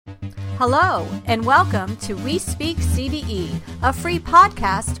Hello, and welcome to We Speak CVE, a free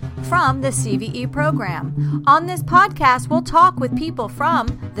podcast from the CVE program. On this podcast, we'll talk with people from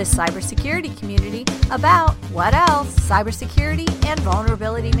the cybersecurity community about what else, cybersecurity and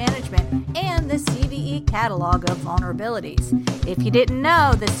vulnerability management, and the CVE catalog of vulnerabilities. If you didn't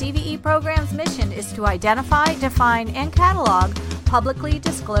know, the CVE program's mission is to identify, define, and catalog publicly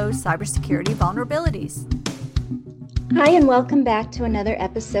disclosed cybersecurity vulnerabilities. Hi, and welcome back to another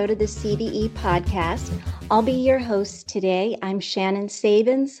episode of the CVE podcast. I'll be your host today. I'm Shannon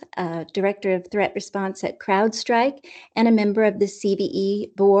Sabins, Director of Threat Response at CrowdStrike and a member of the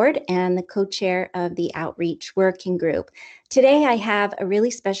CVE board and the co-chair of the Outreach Working Group. Today, I have a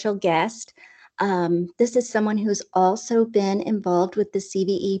really special guest. This is someone who's also been involved with the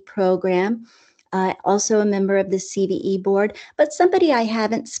CVE program. Also a member of the CVE board, but somebody I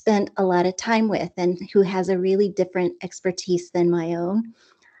haven't spent a lot of time with and who has a really different expertise than my own.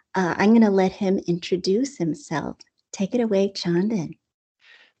 I'm going to let him introduce himself. Take it away, Chandan.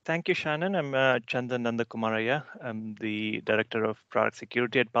 Thank you, Shannon. I'm Chandan Nandakumaraya. I'm the Director of Product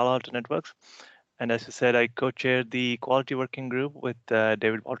Security at Palo Alto Networks. And as you said, I co-chair the Quality Working Group with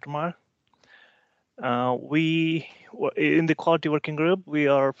David Baltimore. In the Quality Working Group, we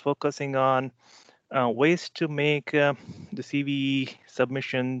are focusing on ways to make the CVE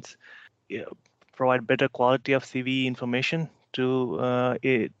submissions provide better quality of CVE information through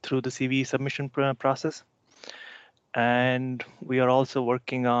the CVE submission process. And we are also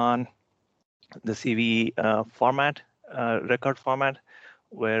working on the CVE format, record format,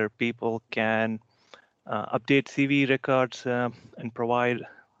 where people can update CVE records and provide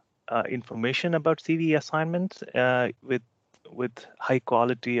information about CVE assignments with high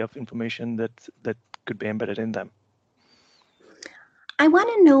quality of information that could be embedded in them. I want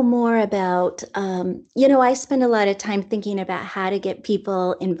to know more about, I spend a lot of time thinking about how to get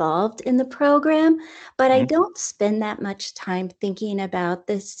people involved in the program, but I don't spend that much time thinking about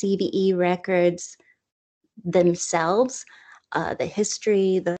the CVE records themselves, the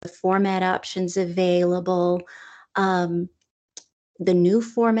history, the format options available, the new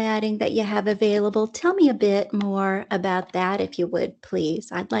formatting that you have available. Tell me a bit more about that, if you would,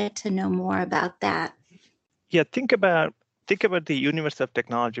 please. I'd like to know more about that. Yeah, think about the universe of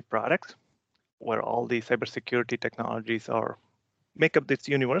technology products, where all the cybersecurity technologies make up this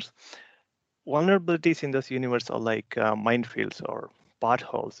universe. Vulnerabilities in this universe are like minefields or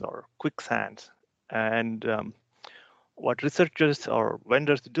potholes or quicksands. And what researchers or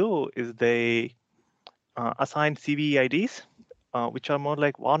vendors do is they assign CVE IDs, which are more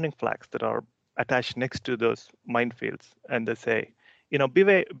like warning flags that are attached next to those minefields. And they say,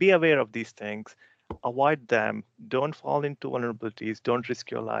 be aware of these things, avoid them, don't fall into vulnerabilities, don't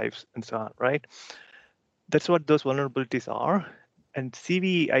risk your lives, and so on, right? That's what those vulnerabilities are. And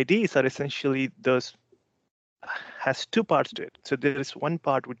CVE IDs are essentially has two parts to it. So there is one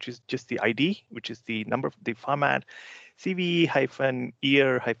part which is just the ID, which is the number of the format,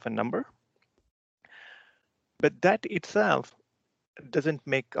 CVE-year-number. But that itself doesn't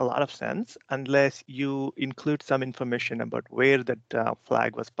make a lot of sense unless you include some information about where that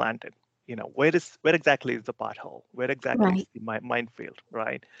flag was planted. Where exactly is the pothole? Where exactly is the minefield,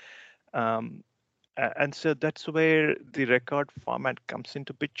 right? And so that's where the record format comes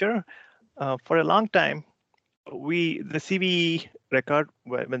into picture. For a long time, the CVE record,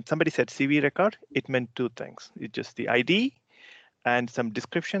 when somebody said CVE record, it meant two things. It's just the ID and some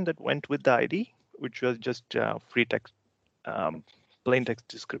description that went with the ID, which was just free text, plain text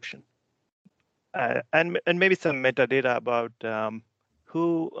description. And maybe some metadata about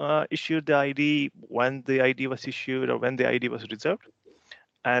who issued the ID, when the ID was issued, or when the ID was reserved.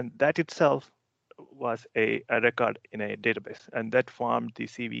 And that itself was a record in a database, and that formed the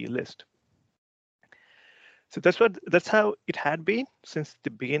CVE list. So that's how it had been since the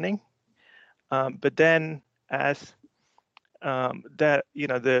beginning. But then, as the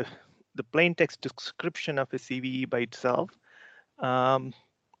plain text description of a CVE by itself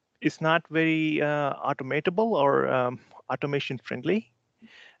is not very automatable or automation friendly,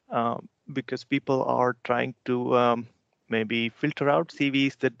 because people are trying to maybe filter out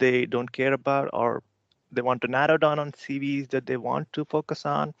CVEs that they don't care about, or they want to narrow down on CVEs that they want to focus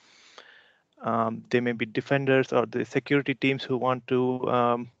on. They may be defenders or the security teams who want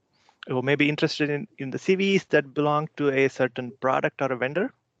to, who may be interested in the CVEs that belong to a certain product or a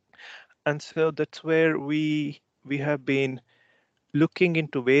vendor. And so that's where we have been looking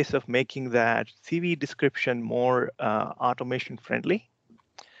into ways of making that CVE description more automation friendly.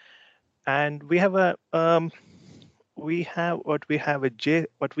 And we developed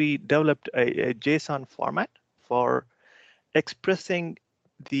a JSON format for expressing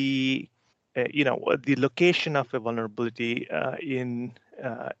the the location of a vulnerability in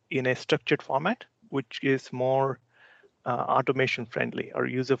a structured format, which is more automation friendly or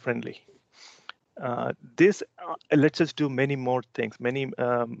user friendly. This lets us do many more things,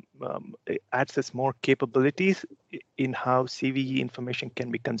 access more capabilities in how CVE information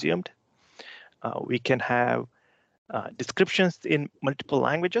can be consumed. We can have descriptions in multiple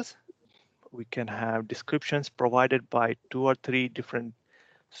languages. We can have descriptions provided by 2 or 3 different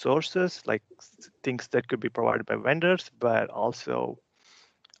sources, like things that could be provided by vendors, but also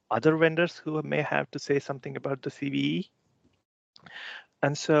other vendors who may have to say something about the CVE.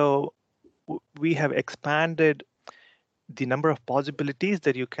 And so we have expanded the number of possibilities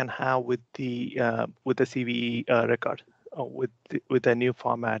that you can have with the CVE record, with a new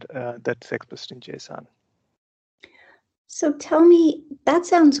format that's expressed in JSON. So tell me, that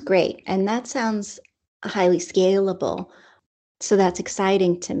sounds great, and that sounds highly scalable. So that's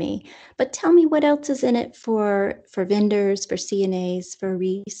exciting to me. But tell me, what else is in it for vendors, for CNAs, for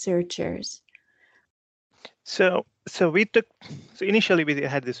researchers? So initially we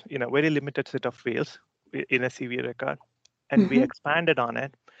had this very limited set of fields in a CVE record, and we expanded on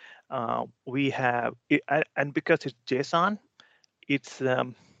it. We have, and because it's JSON, it's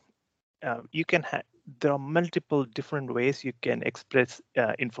you can have, there are multiple different ways you can express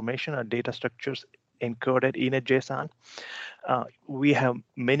information or data structures encoded in a JSON. We have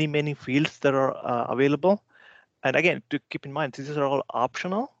many fields that are available, and again, to keep in mind, these are all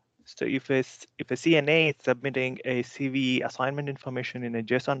optional. So if a CNA is submitting a CVE assignment information in a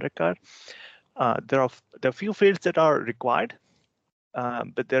JSON record, there are a few fields that are required,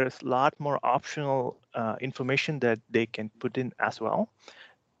 but there is a lot more optional information that they can put in as well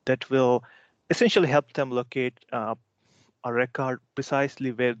that will essentially help them locate a record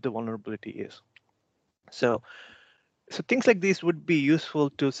precisely where the vulnerability is. So things like these would be useful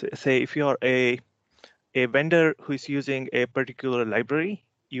to say if you're a vendor who is using a particular library,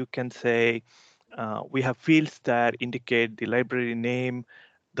 you can say we have fields that indicate the library name,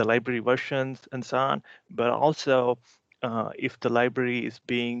 the library versions, and so on. But also, if the library is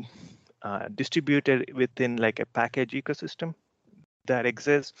being distributed within like a package ecosystem that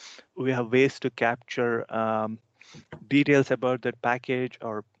exists, we have ways to capture details about that package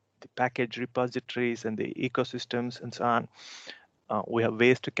or the package repositories and the ecosystems and so on. We have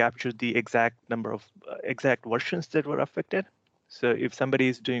ways to capture the exact number of exact versions that were affected. So if somebody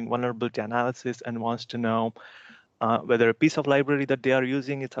is doing vulnerability analysis and wants to know whether a piece of library that they are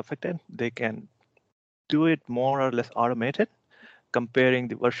using is affected, they can do it more or less automated, comparing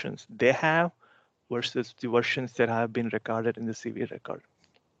the versions they have versus the versions that have been recorded in the CVE record.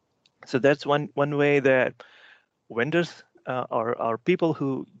 So that's one way that vendors or people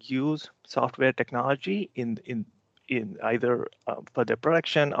who use software technology in either for their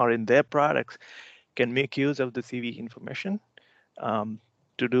production or in their products can make use of the CVE information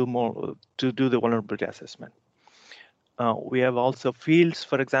to do the vulnerability assessment. We have also fields,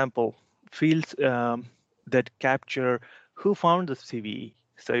 for example, fields that capture who found the CVE.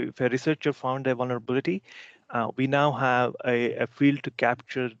 So if a researcher found a vulnerability, we now have a field to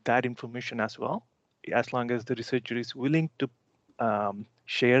capture that information as well, as long as the researcher is willing to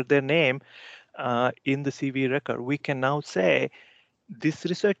share their name in the CVE record. We can now say this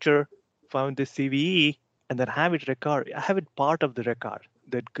researcher found the CVE and then have it part of the record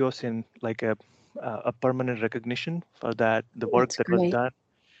that goes in like a permanent recognition for that the work that was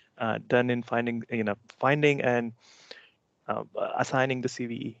done in finding and assigning the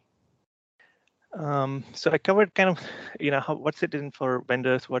CVE. So I covered kind of what's it in for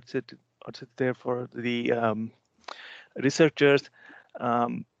vendors, what's it there for the researchers.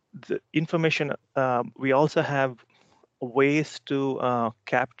 The information, we also have ways to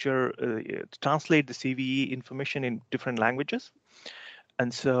translate the CVE information in different languages.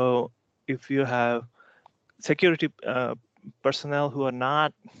 And so if you have security personnel who are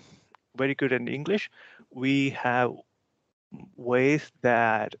not very good in English, we have ways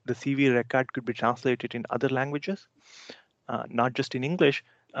that the CVE record could be translated in other languages, not just in English,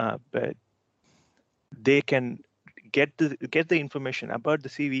 but they can get the information about the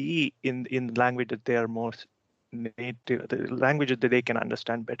CVE in language that they are most native, the languages that they can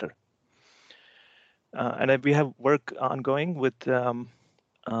understand better. And we have work ongoing with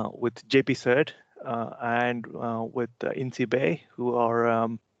JPCert and with INSI Bay,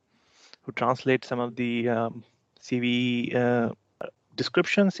 who translate some of the CVE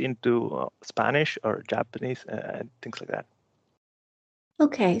descriptions into Spanish or Japanese and things like that.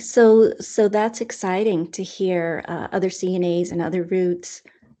 Okay, so that's exciting to hear other CNAs and other routes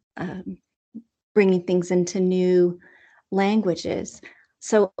bringing things into new languages.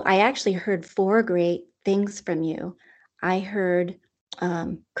 So I actually heard 4 great things from you. I heard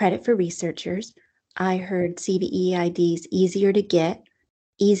credit for researchers. I heard CVE IDs easier to get,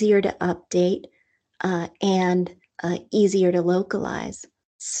 easier to update, and easier to localize.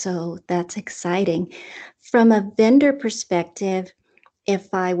 So that's exciting. From a vendor perspective,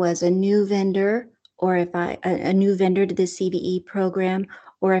 if I was a new vendor or if a new vendor to the CVE program,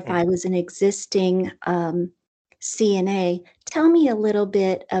 or if I was an existing CNA, tell me a little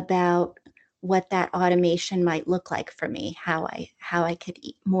bit about what that automation might look like for me, how I could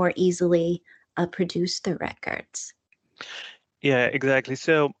more easily produce the records. Yeah, exactly.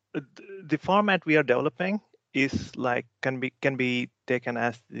 So the format we are developing is like can be taken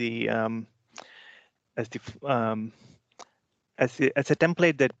as the as the as a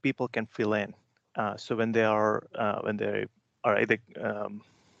template that people can fill in. So when they are either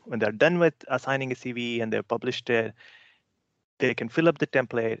when they're done with assigning a CV and they've published it, they can fill up the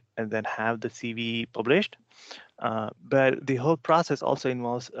template and then have the CV published. But the whole process also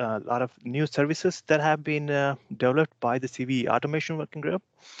involves a lot of new services that have been developed by the CV automation working group.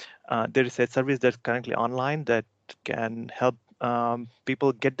 There is a service that's currently online that can help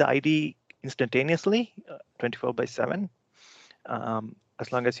people get the ID instantaneously, 24/7.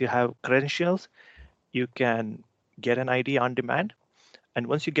 As long as you have credentials, you can get an ID on demand. And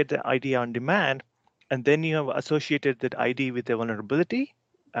once you get the ID on demand, and then you have associated that ID with a vulnerability,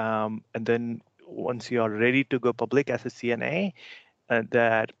 and then once you are ready to go public as a CNA,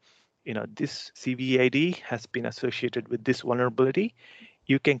 that this CVID has been associated with this vulnerability,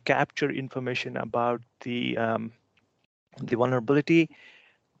 you can capture information about the vulnerability,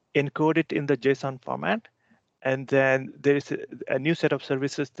 encode it in the JSON format, and then there is a new set of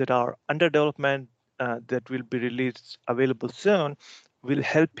services that are under development that will be released available soon, will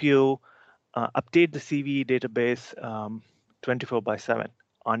help you update the CVE database 24/7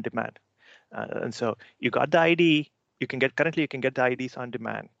 on demand. And so you got the ID, currently you can get the IDs on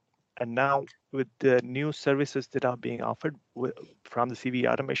demand. And now with the new services that are being offered from the CVE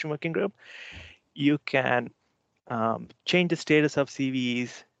automation working group, you can change the status of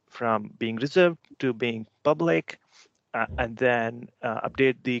CVEs from being reserved to being public, and then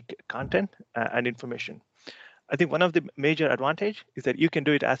update the content and information. I think one of the major advantage is that you can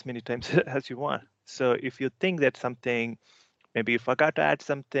do it as many times as you want. So if you think that something, maybe you forgot to add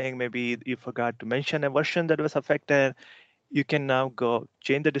something, maybe you forgot to mention a version that was affected, you can now go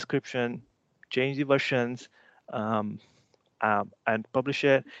change the description, change the versions, and publish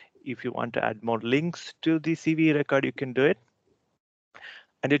it. If you want to add more links to the CV record, you can do it.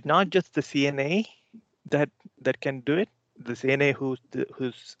 And it's not just the CNA that can do it. The CNA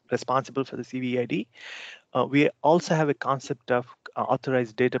who's responsible for the CVID. We also have a concept of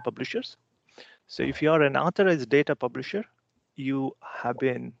authorized data publishers. So if you are an authorized data publisher, you've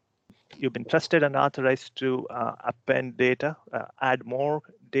been trusted and authorized to append data, add more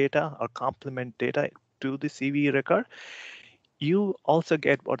data or complement data to the CV record. You also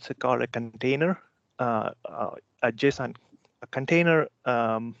get what's called a container, a JSON, a container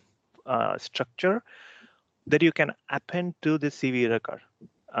structure that you can append to the CV record.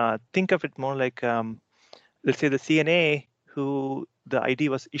 Think of it more like, let's say the CNA who the ID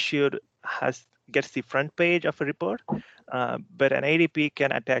was issued gets the front page of a report, but an ADP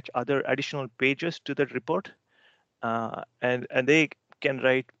can attach other additional pages to the report, and they can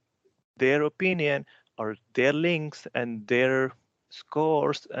write their opinion or their links and their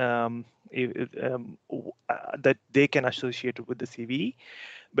scores that they can associate with the CVE,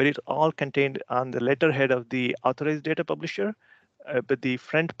 but it's all contained on the letterhead of the authorized data publisher, but the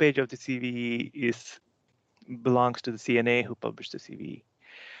front page of the CVE belongs to the CNA who published the CVE.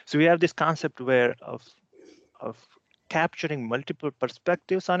 So we have this concept of capturing multiple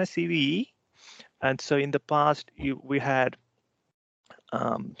perspectives on a CVE. And so in the past, we had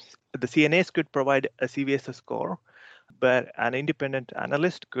the CNAs could provide a CVSS score, but an independent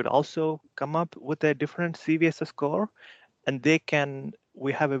analyst could also come up with a different CVSS score, and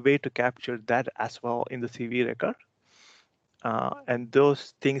we have a way to capture that as well in the CV record. And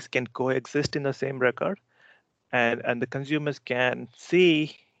those things can coexist in the same record, and the consumers can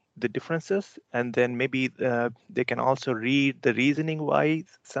see the differences, and then maybe they can also read the reasoning why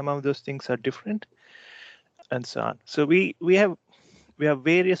some of those things are different, and so on. So we have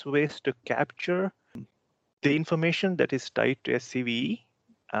various ways to capture the information that is tied to a CVE,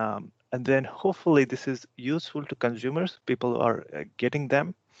 and then hopefully this is useful to consumers. People are getting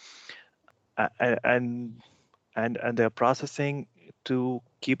them, and they're processing to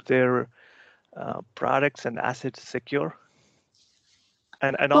keep their products and assets secure.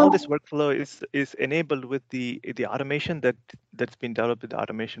 And all this workflow is enabled with the automation that's been developed with the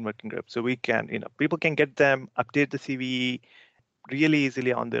automation working group. So we can, people can get them, update the CVE really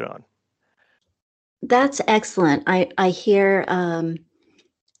easily on their own. That's excellent. I hear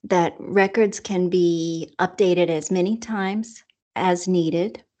that records can be updated as many times as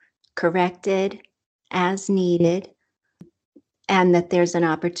needed, corrected as needed, and that there's an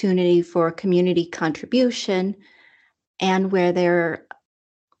opportunity for community contribution, and where there are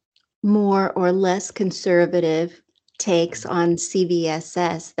more or less conservative takes on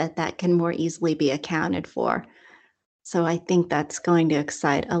CVSS, that can more easily be accounted for. So I think that's going to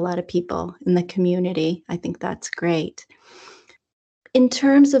excite a lot of people in the community. I think that's great. In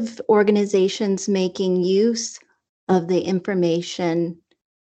terms of organizations making use of the information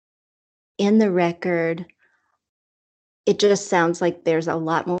in the record, it just sounds like there's a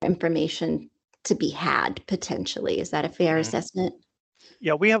lot more information to be had potentially. Is that a fair assessment?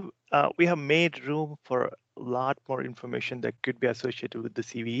 Yeah, we have made room for a lot more information that could be associated with the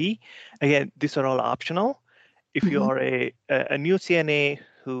CVE. Again, these are all optional. If you are a new CNA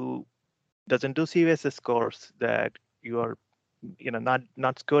who doesn't do CVSS scores, that you are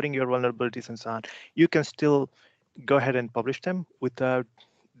not scoring your vulnerabilities and so on, you can still go ahead and publish them without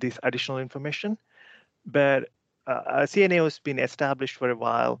this additional information. But a CNA who's been established for a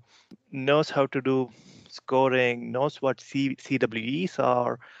while knows how to do scoring, knows what CWEs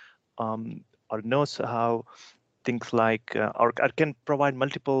are, or knows how things like, or can provide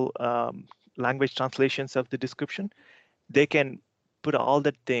multiple language translations of the description. They can put all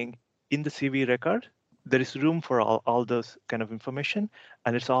that thing in the CV record. There is room for all those kind of information,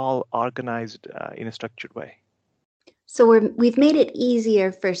 and it's all organized in a structured way. So we've made it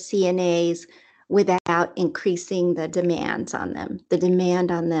easier for CNAs without increasing the demands on them. The demand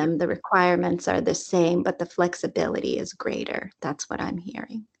on them, the requirements are the same, but the flexibility is greater. That's what I'm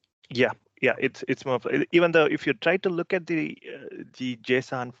hearing. Yeah, it's more. Even though if you try to look at the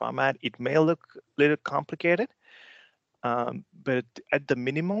JSON format, it may look a little complicated, but at the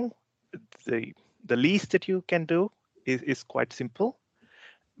minimum, the least that you can do is quite simple.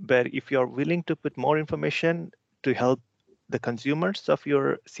 But if you're willing to put more information to help the consumers of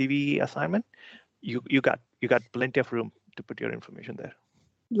your CVE assignment, you got plenty of room to put your information there.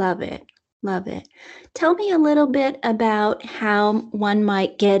 Love it. Love it. Tell me a little bit about how one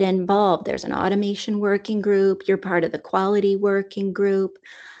might get involved. There's an automation working group. You're part of the quality working group.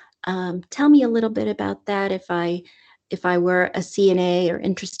 Tell me a little bit about that. If I were a CNA or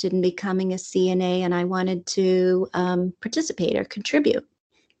interested in becoming a CNA and I wanted to participate or contribute.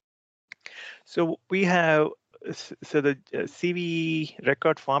 So we have, the CVE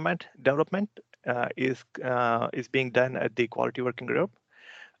record format development is being done at the quality working group.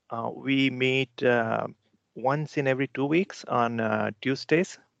 We meet once in every 2 weeks on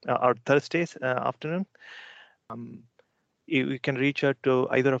Tuesdays or Thursdays afternoon. You can reach out to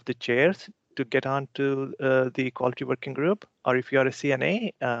either of the chairs to get onto the quality working group, or if you are a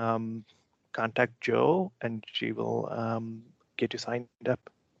CNA, contact Jo and she will get you signed up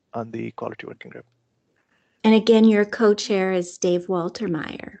on the quality working group. And again, your co-chair is Dave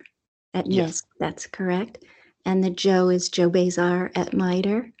Waltermeyer at NIST. Yes. That's correct. And the Jo is Jo Bazar at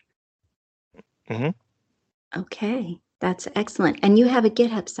MITRE. Okay, that's excellent. And you have a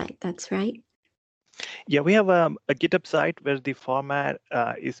GitHub site, that's right? Yeah, we have a GitHub site where the format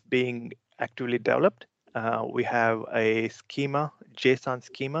is being actively developed. We have a schema, JSON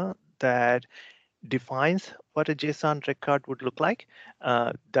schema, that defines what a JSON record would look like.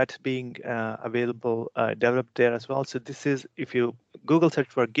 That's being available, developed there as well. So this is, if you Google search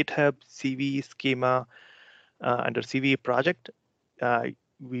for GitHub CV schema under CV project,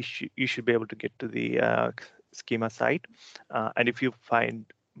 you should be able to get to the schema site. And if you find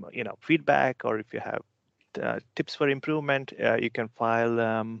feedback, or if you have tips for improvement, you can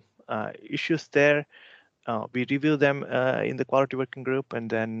file issues there. We review them in the quality working group, and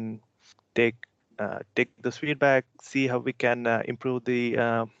then take this feedback, see how we can improve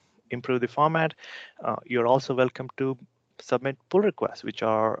the format. You're also welcome to submit pull requests, which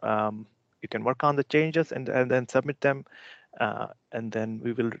are you can work on the changes and then submit them, and then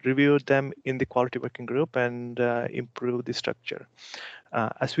we will review them in the quality working group and improve the structure.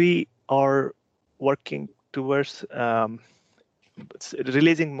 As we are working towards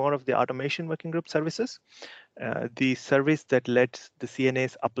releasing more of the automation working group services, the service that lets the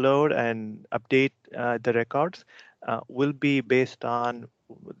CNAs upload and update the records will be based on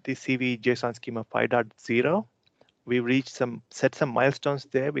the CV JSON schema 5.0. We've set some milestones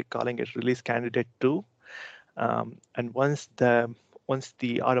there. We're calling it release candidate 2. And once the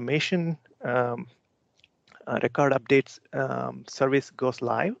automation record updates service goes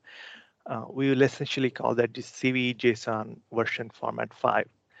live, we will essentially call that the CVE JSON version format 5.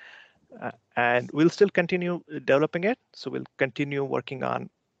 And we'll still continue developing it. So we'll continue working on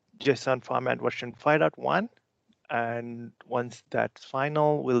JSON format version 5.1. And once that's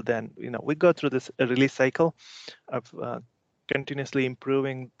final, we'll then, we go through this release cycle of continuously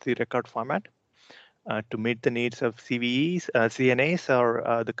improving the record format to meet the needs of CVEs, CNAs,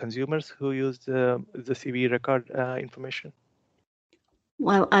 or the consumers who use the CVE record information.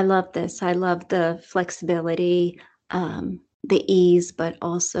 Well, I love this. I love the flexibility, the ease, but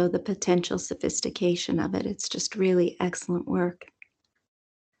also the potential sophistication of it. It's just really excellent work.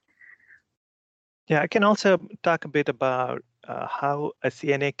 Yeah, I can also talk a bit about how a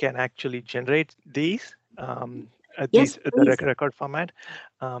CNA can actually generate these, the record format.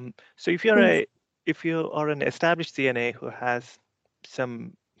 So if you are an established CNA who has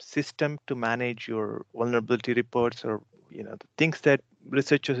some system to manage your vulnerability reports, or the things that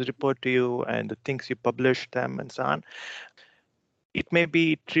researchers report to you and the things you publish them and so on, it may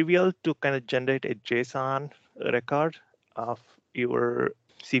be trivial to kind of generate a JSON record of your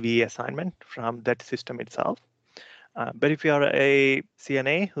CVE assignment from that system itself. But if you are a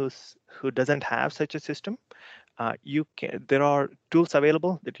CNA who doesn't have such a system, there are tools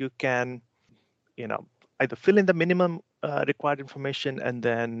available that you can, either fill in the minimum required information and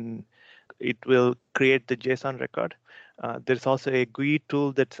then it will create the JSON record. There's also a GUI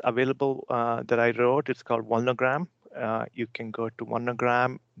tool that's available that I wrote. It's called Vulnogram. You can go to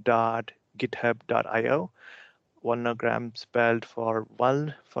vulnogram.github.io. Vulnogram spelled for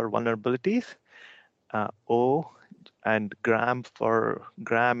vulnerabilities, O, and gram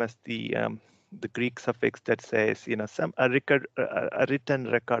as the Greek suffix that says a written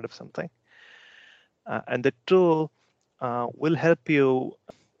record of something. And the tool will help you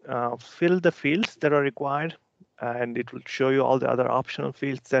fill the fields that are required, and it will show you all the other optional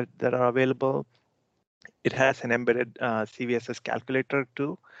fields that are available. It has an embedded CVSS calculator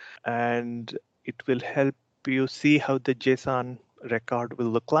too, and it will help you see how the JSON record will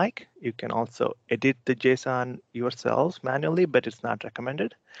look like. You can also edit the JSON yourselves manually, but it's not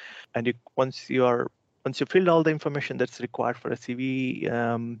recommended. And once you filled all the information that's required for a CV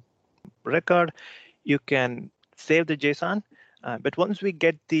record, you can save the JSON. But once we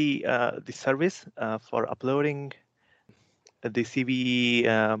get the service for uploading the CVE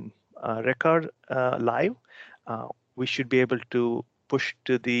record live, we should be able to push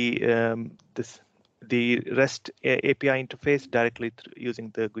to the REST API interface directly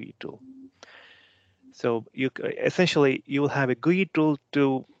using the GUI tool. So you will have a GUI tool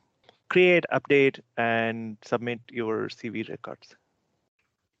to create, update, and submit your CV records.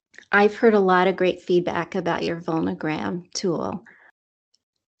 I've heard a lot of great feedback about your Vulnogram tool.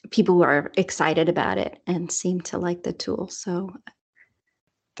 People were excited about it and seem to like the tool. So,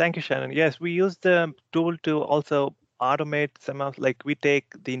 thank you, Shannon. Yes, we use the tool to also automate some of, we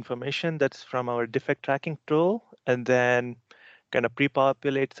take the information that's from our defect tracking tool and then kind of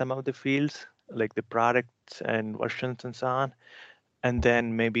pre-populate some of the fields, like the products and versions and so on, and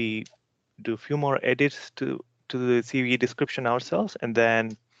then maybe do a few more edits to the CVE description ourselves, and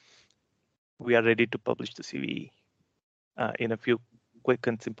then we are ready to publish the CVE in a few quick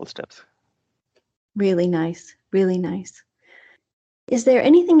and simple steps. Really nice, really nice. Is there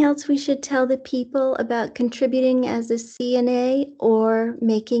anything else we should tell the people about contributing as a CNA or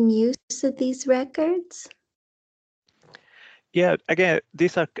making use of these records? Yeah, again,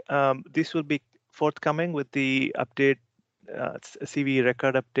 this will be forthcoming with the update, CV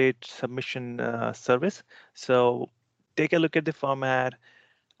record update submission service. So take a look at the format.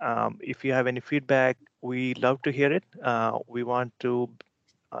 If you have any feedback, we love to hear it. We want to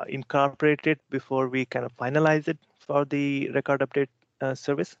incorporate it before we kind of finalize it for the record update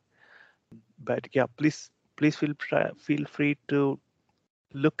service. But yeah, please feel free to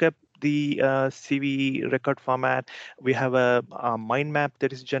look up the CV record format. We have a mind map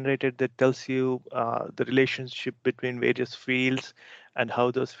that is generated that tells you the relationship between various fields and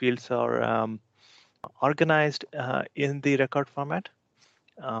how those fields are organized in the record format.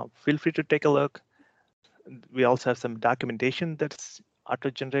 Feel free to take a look. We also have some documentation that's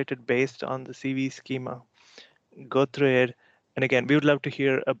auto-generated based on the CV schema. Go through it. And again, we would love to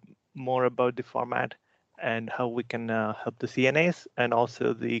hear more about the format and how we can help the CNAs and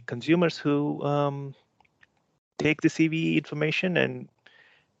also the consumers who take the CV information and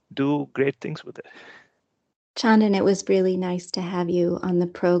do great things with it. Chandan, it was really nice to have you on the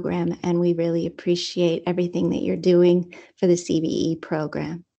program, and we really appreciate everything that you're doing for the CVE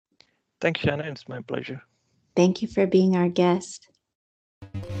program. Thanks, Shannon. It's my pleasure. Thank you for being our guest.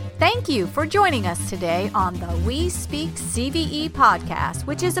 Thank you for joining us today on the We Speak CVE podcast,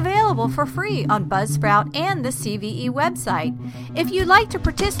 which is available for free on Buzzsprout and the CVE website. If you'd like to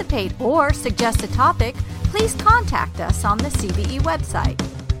participate or suggest a topic, please contact us on the CVE website.